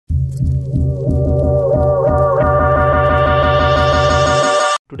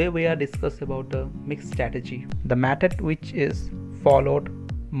Today we are discussing about a mixed strategy. The method which is followed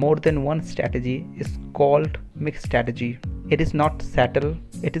more than one strategy is called mixed strategy. It is not subtle,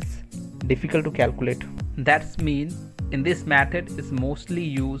 it is difficult to calculate. That's mean in this method is mostly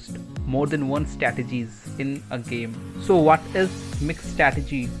used more than one strategies in a game. So what is mixed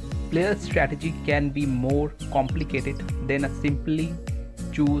strategy? Player strategy can be more complicated than a simply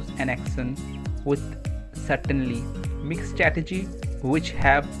choose an action with certainly. Mixed strategy which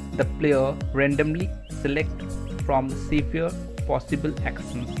have the player randomly select from the severe possible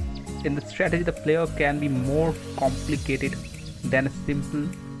actions. In the strategy, the player can be more complicated than a simple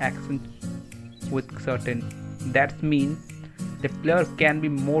action with certain. That means the player can be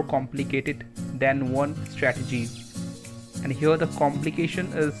more complicated than one strategy. And here the complication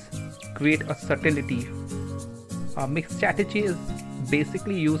is create a certainty. A mixed strategy is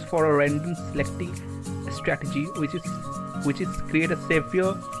basically used for a random selecting strategy which is create a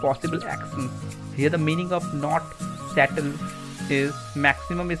severe possible actions. Here the meaning of not settle is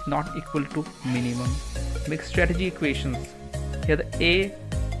maximum is not equal to minimum. Mixed strategy equations. Here the A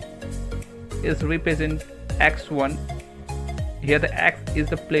is represent x1. Here the x is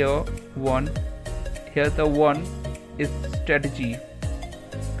the player 1. Here the 1 is strategy.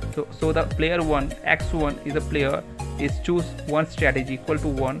 So the player 1 x1 is a player is choose one strategy equal to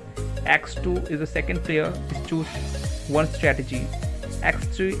 1. x2 is the second player is choose one strategy.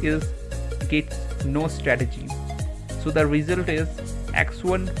 x3 is gets no strategy. So the result is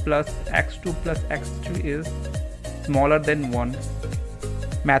x1 plus x2 plus x3 is smaller than 1.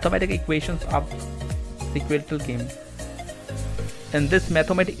 Mathematical equations of sequential game. In this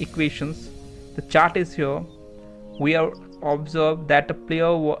mathematical equations, the chart is here. We are observe that the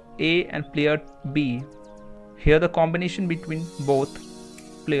player A and player B. Here the combination between both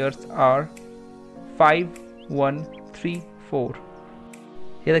players are 5, 1, 3, 4.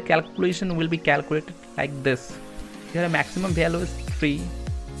 Here the calculation will be calculated like this. Here the maximum value is 3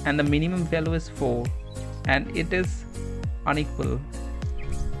 and the minimum value is 4 and it is unequal.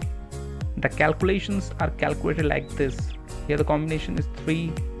 The calculations are calculated like this. Here the combination is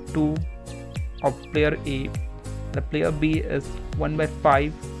 3, 2 of player A. The player B is 1 by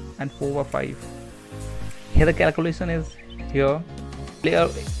 5 and 4 by 5. Here the calculation is here. Player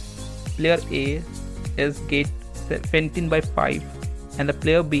A is get 17 by 5 and the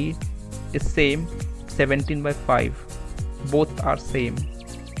player B is same 17 by 5. Both are same.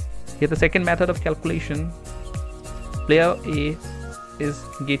 Here the second method of calculation. Player A is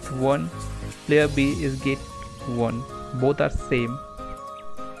get 1. Player B is get 1. Both are same.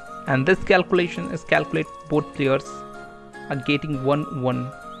 And this calculation is calculate both players are getting 1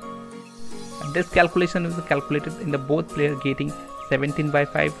 1. And this calculation is calculated in the both player getting 17 by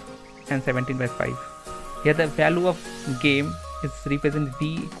 5 and 17 by 5. Here the value of game is represent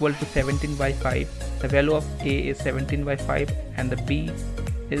V equal to 17 by 5. The value of A is 17 by 5 and the B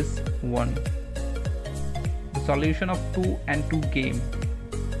is 1. The solution of 2 and 2 game.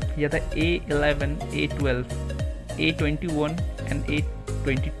 Here the A11, A12, A21 and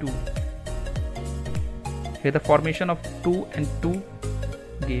A22. Here the formation of 2 and 2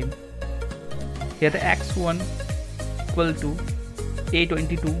 game. Here the x1 equal to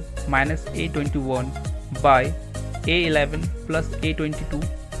A22 minus A21 by A11 plus A22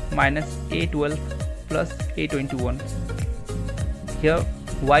 minus A12 plus A21. Here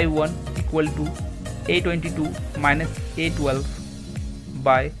y1 equal to A22 minus A12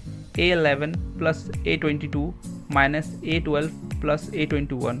 by A11 plus A22 minus A12 plus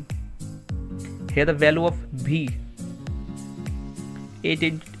A21. Here the value of V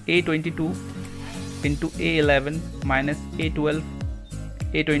A22 into A11 minus A12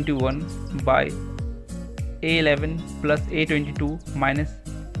 A21 by A11 plus A22 minus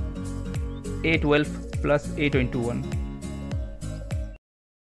A12 plus A21.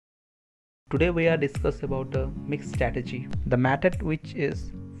 Today we are discussing about a mixed strategy. The method which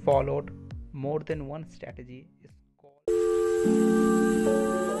is followed more than one strategy is called